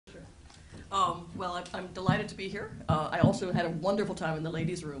Well, I'm delighted to be here. I also had a wonderful time in the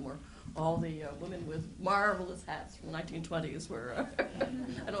ladies' room where all the women with marvelous hats from the 1920s were, I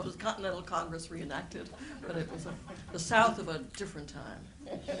don't know if it was Continental Congress reenacted, but it was the South of a different time.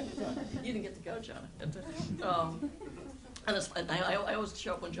 You didn't get to go, Jonah. And I always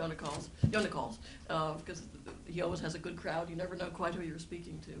show up when Jonah calls, because he always has a good crowd. You never know quite who you're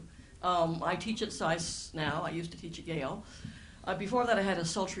speaking to. I teach at SAIS now. I used to teach at Yale. Before that, I had a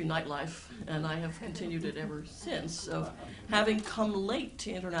sultry nightlife, and I have continued it ever since, of having come late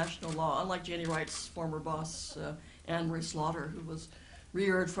to international law. Unlike Janie Wright's former boss, Anne Marie Slaughter, who was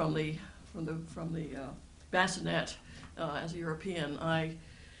reared from the bassinet as a European, I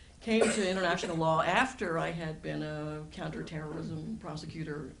came to international law after I had been a counterterrorism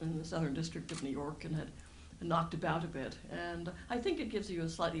prosecutor in the Southern District of New York and had knocked about a bit. And I think it gives you a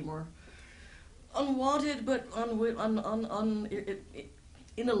slightly more unwanted but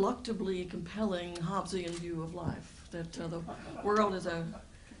ineluctably compelling Hobbesian view of life, that the world is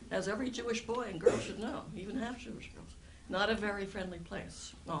as every Jewish boy and girl should know, even half Jewish girls, not a very friendly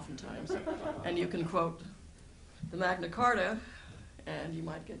place, oftentimes. And you can quote the Magna Carta, and you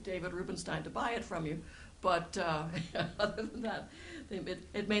might get David Rubenstein to buy it from you, but other than that,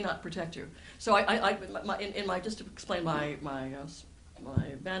 it may not protect you. So just to explain my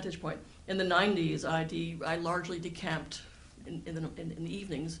vantage point, in the 90s, I largely decamped in the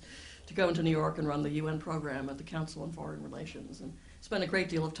evenings to go into New York and run the UN program at the Council on Foreign Relations, and spent a great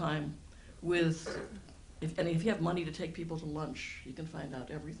deal of time with, if you have money to take people to lunch, you can find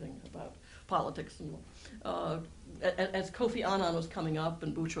out everything about politics. And as Kofi Annan was coming up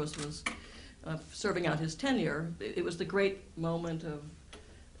and Boutros was serving out his tenure, it was the great moment of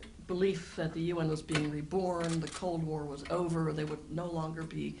belief that the UN was being reborn, the Cold War was over, there would no longer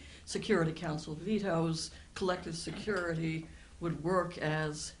be Security Council vetoes, collective security would work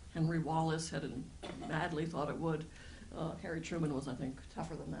as Henry Wallace had madly thought it would. Harry Truman was, I think,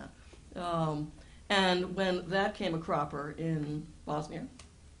 tougher than that. And when that came a cropper in Bosnia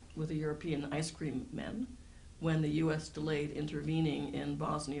with the European ice cream men, when the U.S. delayed intervening in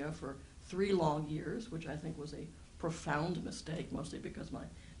Bosnia for 3 long years, which I think was a profound mistake, mostly because my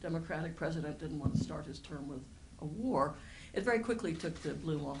Democratic president didn't want to start his term with a war, it very quickly took the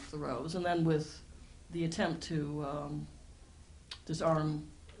bloom off the rose. And then with the attempt to disarm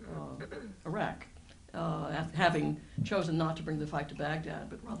Iraq, having chosen not to bring the fight to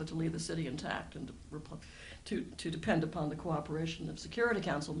Baghdad, but rather to leave the city intact and to depend upon the cooperation of Security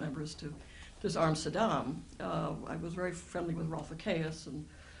Council members to disarm Saddam, I was very friendly with Rolf Akeis and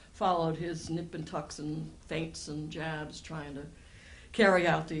followed his nip and tucks and feints and jabs trying to carry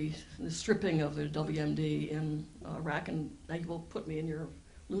out the stripping of the WMD in Iraq, and now you will put me in your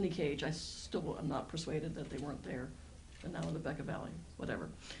loony cage. I still am not persuaded that they weren't there, and now in the Bekaa Valley, whatever.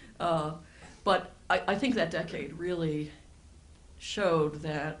 But I think that decade really showed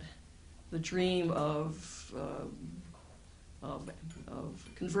that the dream of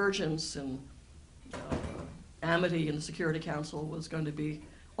convergence and amity in the Security Council was going to be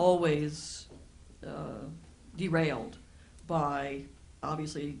always derailed by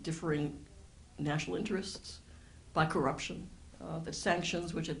obviously differing national interests, by corruption, that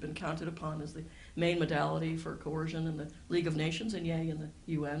sanctions, which had been counted upon as the main modality for coercion in the League of Nations and in the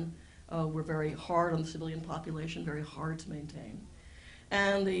UN, were very hard on the civilian population, very hard to maintain.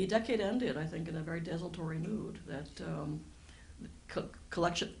 And the decade ended, I think, in a very desultory mood, that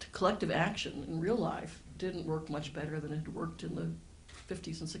collective action in real life didn't work much better than it had worked in the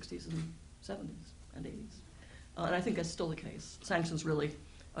 50s and 60s and 70s and 80s. And I think that's still the case. Sanctions really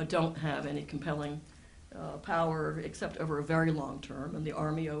don't have any compelling power except over a very long term, and the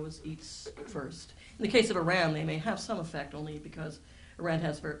army always eats first. In the case of Iran, they may have some effect only because Iran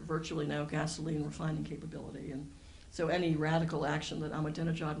has virtually no gasoline refining capability, and so any radical action that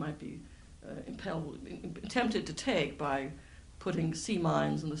Ahmadinejad might be tempted to take by putting sea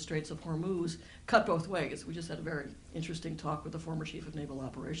mines in the Straits of Hormuz cut both ways. We just had a very interesting talk with the former chief of naval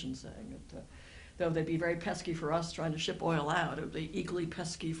operations saying that though they'd be very pesky for us trying to ship oil out, it would be equally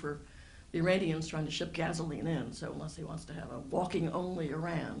pesky for the Iranians trying to ship gasoline in. So unless he wants to have a walking-only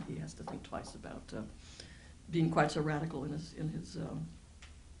Iran, he has to think twice about being quite so radical in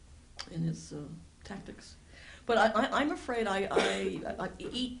his tactics. But I'm afraid I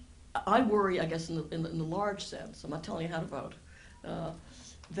worry, I guess, in the large sense. I'm not telling you how to vote.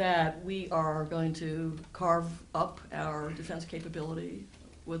 That we are going to carve up our defense capability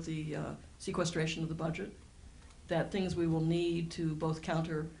with the sequestration of the budget, that things we will need to both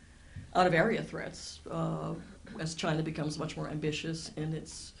counter out-of-area threats as China becomes much more ambitious in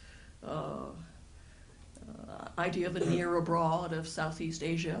its idea of a near abroad of Southeast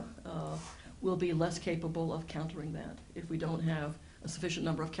Asia, will be less capable of countering that if we don't have a sufficient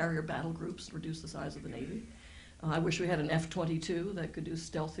number of carrier battle groups to reduce the size of the Navy. I wish we had an F-22 that could do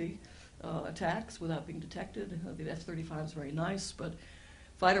stealthy attacks without being detected. The F-35 is very nice, but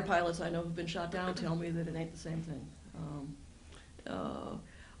fighter pilots I know who've been shot down tell me that it ain't the same thing.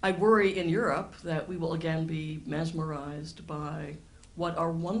 I worry in Europe that we will again be mesmerized by what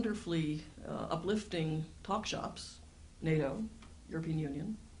are wonderfully uplifting talk shops, NATO, European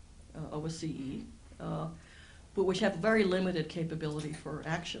Union, OSCE, but which have very limited capability for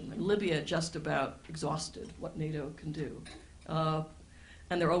action. And Libya just about exhausted what NATO can do.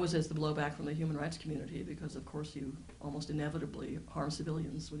 And there always is the blowback from the human rights community because, of course, you almost inevitably harm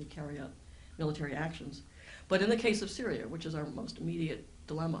civilians when you carry out military actions. But in the case of Syria, which is our most immediate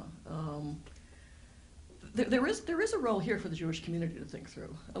dilemma, there is a role here for the Jewish community to think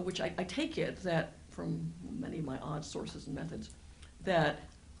through, which I take it that, from many of my odd sources and methods, that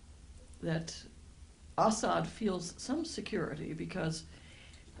Assad feels some security because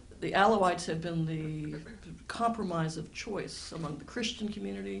the Alawites have been the compromise of choice among the Christian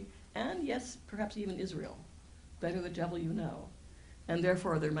community and, yes, perhaps even Israel. Better the devil you know. And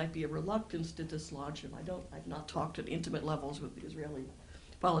therefore, there might be a reluctance to dislodge him. I've not talked at intimate levels with the Israeli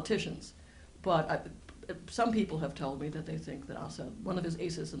politicians, but some people have told me that they think that Assad, one of his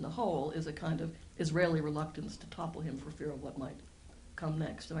aces in the hole, is a kind of Israeli reluctance to topple him for fear of what might come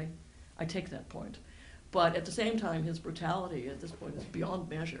next. And I take that point. But at the same time, his brutality at this point is beyond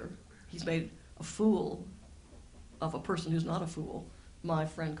measure. He's made a fool of a person who's not a fool, my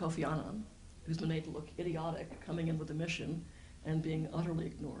friend Kofi Annan, who's been made to look idiotic coming in with a mission and being utterly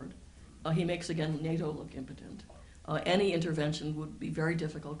ignored. He makes, again, NATO look impotent. Any intervention would be very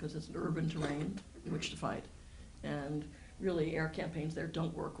difficult because it's an urban terrain in which to fight. And really, air campaigns there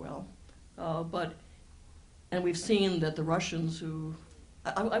don't work well. And we've seen that the Russians who...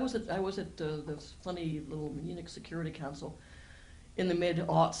 I was at this funny little Munich Security Council in the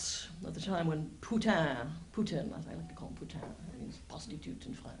mid-aughts, at the time when Putin, I like to call him Putin, he's prostitute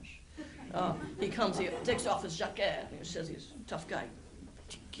in French. He comes here, takes off his jacket, and he says he's a tough guy.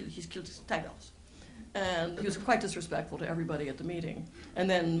 He's killed his tigers. And he was quite disrespectful to everybody at the meeting. And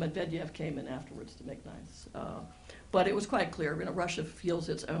then Medvedev came in afterwards to make nice. But it was quite clear, Russia feels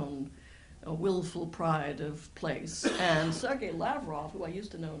its own willful pride of place. And Sergei Lavrov, who I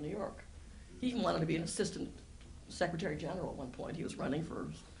used to know in New York, he even wanted to be an assistant secretary general at one point. He was running for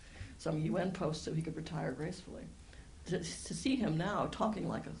some UN post so he could retire gracefully. To see him now talking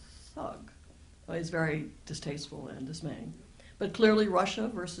like a thug is very distasteful and dismaying. But clearly Russia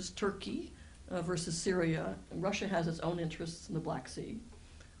versus Turkey versus Syria, and Russia has its own interests in the Black Sea,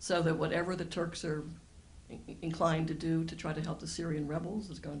 so that whatever the Turks are inclined to do to try to help the Syrian rebels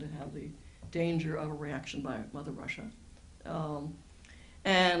is going to have the danger of a reaction by Mother Russia.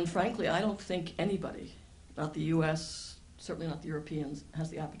 And frankly, I don't think anybody, not the US, certainly not the Europeans, has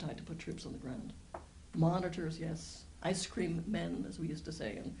the appetite to put troops on the ground. Monitors, yes. Ice cream men, as we used to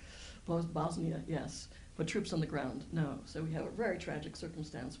say in Bosnia, yes. But troops on the ground, no. So we have a very tragic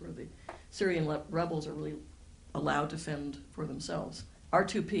circumstance where the Syrian rebels are really allowed to fend for themselves.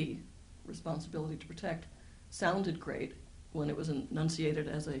 R2P, responsibility to protect, sounded great when it was enunciated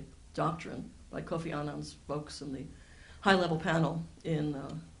as a doctrine by Kofi Annan's folks in the high-level panel in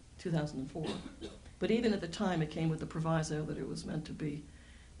 2004. But even at the time, it came with the proviso that it was meant to be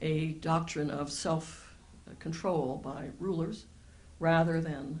a doctrine of self-control by rulers rather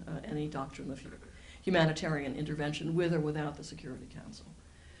than any doctrine of humanitarian intervention with or without the Security Council.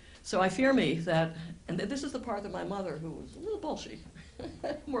 So I fear me that, and this is the part that my mother, who was a little bullshy,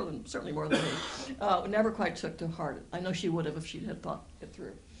 certainly more than me, never quite took to heart. I know she would have if she had thought it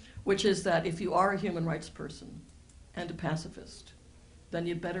through, which is that if you are a human rights person and a pacifist, then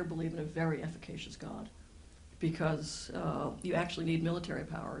you'd better believe in a very efficacious God, because you actually need military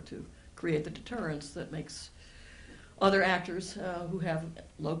power to create the deterrence that makes other actors who have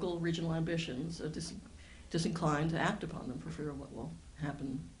local, regional ambitions disinclined to act upon them for fear of what will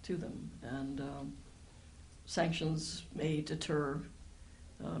happen to them. And sanctions may deter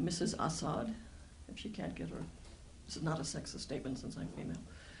Mrs. Assad, if she can't get her, this is not a sexist statement since I'm female,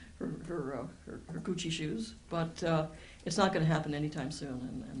 her Gucci shoes, but it's not going to happen anytime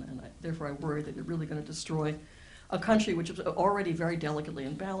soon, and therefore I worry that you're really going to destroy a country which is already very delicately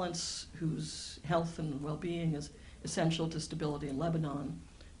in balance, whose health and well-being is essential to stability in Lebanon.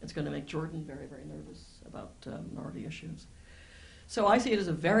 It's going to make Jordan very, very nervous about minority issues. So I see it as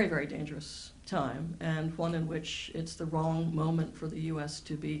a very, very dangerous time, and one in which it's the wrong moment for the U.S.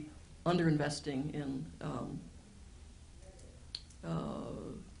 to be underinvesting in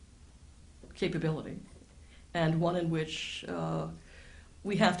capability, and one in which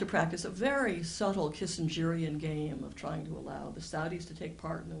we have to practice a very subtle Kissingerian game of trying to allow the Saudis to take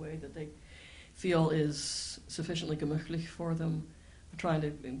part in a way that they feel is sufficiently gemütlich for them, trying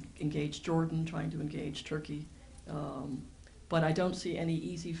to engage Jordan, trying to engage Turkey. But I don't see any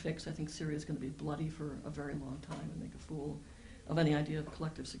easy fix. I think Syria is going to be bloody for a very long time and make a fool of any idea of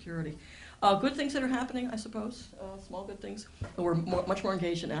collective security. Good things that are happening, I suppose, small good things. We're much more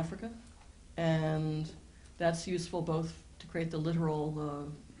engaged in Africa, and that's useful both to create the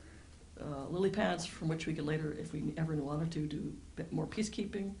literal lily pads from which we could later, if we ever wanted to, do a bit more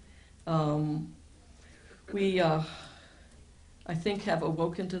peacekeeping. We, I think, have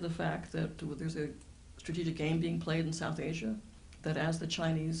awoken to the fact that there's a strategic game being played in South Asia, that as the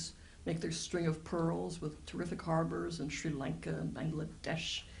Chinese make their string of pearls with terrific harbors in Sri Lanka and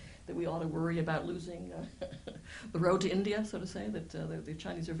Bangladesh, that we ought to worry about losing the road to India, so to say, that the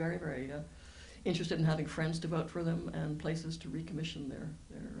Chinese are very, very interested in having friends to vote for them and places to recommission their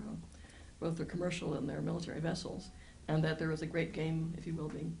both their commercial and their military vessels, and that there is a great game, if you will,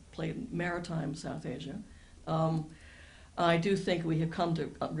 being played in maritime South Asia. I do think we have come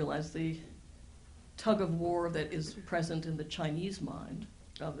to realize the tug of war that is present in the Chinese mind,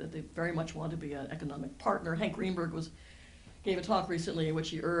 that they very much want to be an economic partner. Hank Greenberg gave a talk recently in which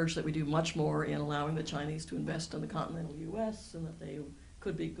he urged that we do much more in allowing the Chinese to invest in the continental U.S. and that they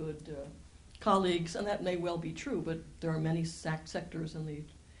could be good colleagues, and that may well be true, but there are many sectors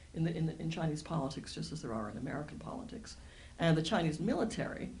in Chinese politics, just as there are in American politics. And the Chinese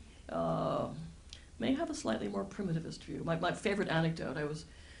military may have a slightly more primitivist view. My favorite anecdote, I was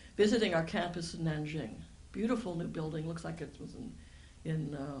visiting our campus in Nanjing. Beautiful new building, looks like it was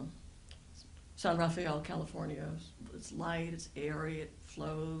in San Rafael, California. It's light, it's airy, it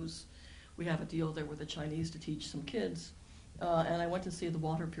flows. We have a deal there with the Chinese to teach some kids. And I went to see the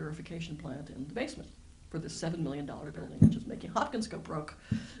water purification plant in the basement for this $7 million building, which is making Hopkins go broke,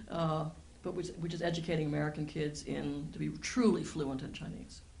 but which is educating American kids to be truly fluent in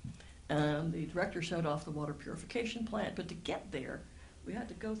Chinese. And the director showed off the water purification plant, but to get there, we had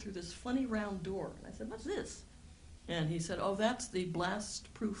to go through this funny round door. And I said, "What's this?" And he said, "Oh, that's the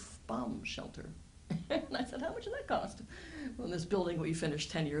blast-proof bomb shelter." And I said, "How much did that cost?" Well, this building we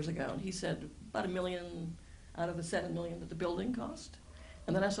finished 10 years ago. And he said, "About $1 million out of the $7 million that the building cost."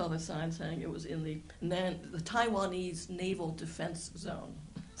 And then I saw the sign saying it was in the Taiwanese Naval Defense Zone.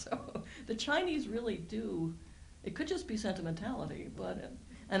 So the Chinese really do, it could just be sentimentality, but,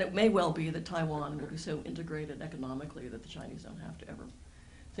 and it may well be that Taiwan will be so integrated economically that the Chinese don't have to ever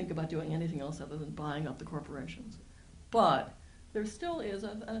think about doing anything else other than buying up the corporations. But there still is,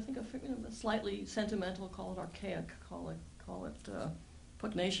 I think, a slightly sentimental, call it archaic, call it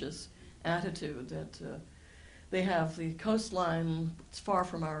pugnacious attitude that they have the coastline, it's far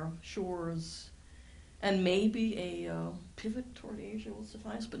from our shores, and maybe a pivot toward Asia will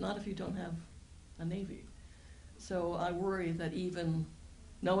suffice, but not if you don't have a navy. So I worry that even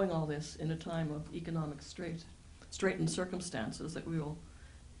knowing all this in a time of economic straitened circumstances, that we will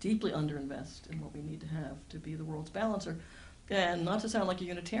deeply underinvest in what we need to have to be the world's balancer. And not to sound like a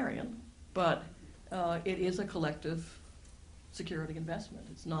Unitarian, but it is a collective security investment.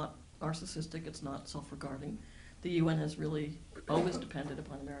 It's not narcissistic, it's not self-regarding. The UN has really always depended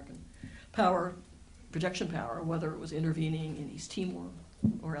upon American power, projection power, whether it was intervening in East Timor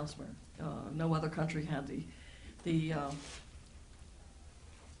or elsewhere. No other country had the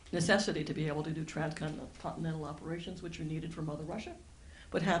necessity to be able to do transcontinental operations, which are needed for Mother Russia,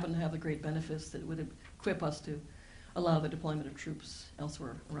 but happen to have the great benefits that would equip us to allow the deployment of troops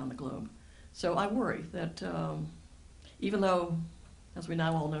elsewhere around the globe. So I worry that even though, as we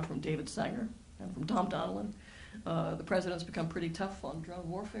now all know from David Sanger and from Tom Donilon, the president's become pretty tough on drone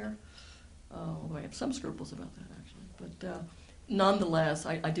warfare, although I have some scruples about that, actually. But nonetheless,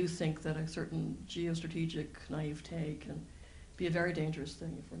 I do think that a certain geostrategic naivete can be a very dangerous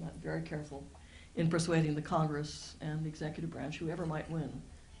thing if we're not very careful in persuading the Congress and the executive branch, whoever might win,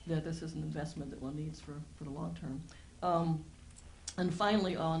 that this is an investment that one needs for the long term. And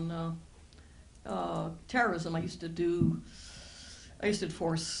finally, on terrorism, I used to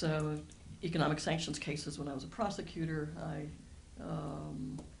enforce economic sanctions cases when I was a prosecutor. I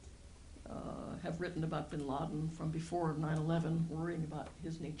have written about bin Laden from before 9/11, worrying about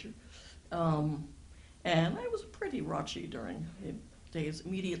his nature. And I was pretty raunchy during the days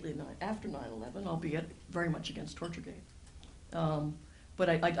immediately after 9/11, albeit very much against Torturegate. But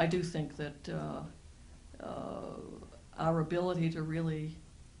I do think that our ability to really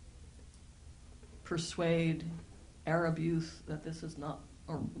persuade Arab youth that this is not,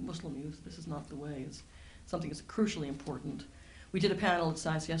 or Muslim youth, this is not the way, is something that's crucially important. We did a panel at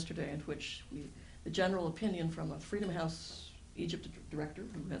SAIS yesterday in which the general opinion from a Freedom House Egypt director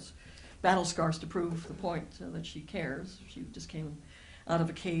who has battle scars to prove the point that she cares. She just came out of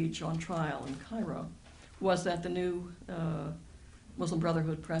a cage on trial in Cairo, was that the new Muslim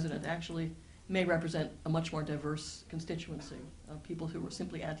Brotherhood president actually may represent a much more diverse constituency of people who are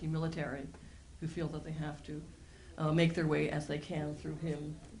simply anti-military, who feel that they have to make their way as they can through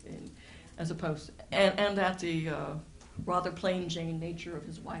him, as opposed, and that the rather plain Jane nature of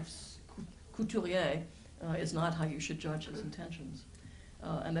his wife's couturier is not how you should judge his intentions.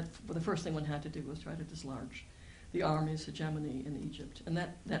 And that the first thing one had to do was try to dislodge the army's hegemony in Egypt. And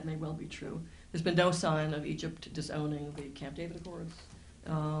that may well be true. There's been no sign of Egypt disowning the Camp David Accords.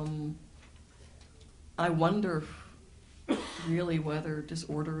 I wonder really whether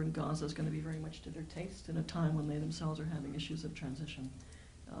disorder in Gaza is going to be very much to their taste in a time when they themselves are having issues of transition.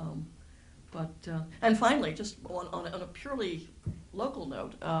 And finally, just on a purely local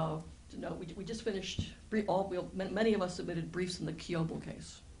note, we just finished, many of us submitted briefs in the Kiobel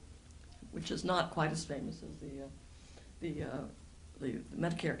case, which is not quite as famous as the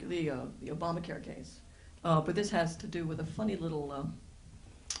Medicare, the Obamacare case. But this has to do with a funny little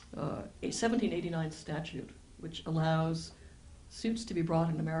a 1789 statute which allows suits to be brought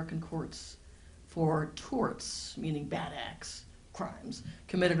in American courts for torts, meaning bad acts, crimes,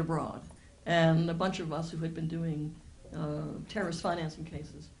 committed abroad. And a bunch of us who had been doing terrorist financing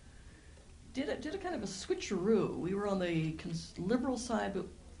cases did a kind of a switcheroo. We were on the liberal side, but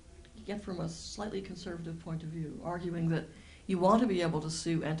yet from a slightly conservative point of view, arguing that you want to be able to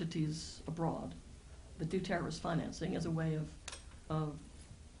sue entities abroad that do terrorist financing as a way of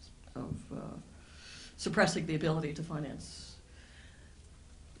suppressing the ability to finance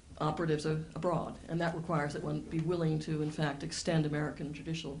operatives abroad. And that requires that one be willing to, in fact, extend American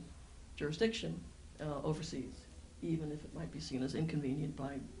judicial jurisdiction overseas, even if it might be seen as inconvenient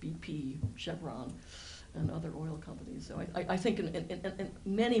by BP, Chevron, and other oil companies. So I think in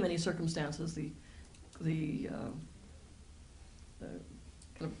many, many circumstances, the kind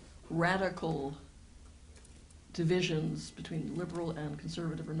of radical divisions between liberal and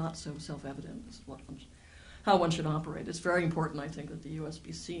conservative are not so self-evident as how one should operate. It's very important, I think, that the U.S.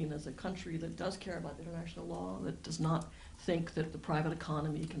 be seen as a country that does care about international law, that does not think that the private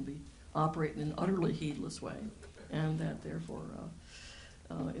economy can be operating in an utterly heedless way, and that therefore,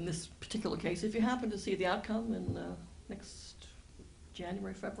 in this particular case, if you happen to see the outcome in next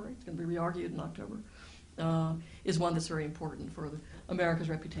January, February, it's going to be re-argued in October, is one that's very important for America's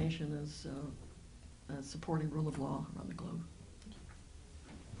reputation as supporting rule of law around the globe.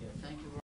 Yeah, thank you.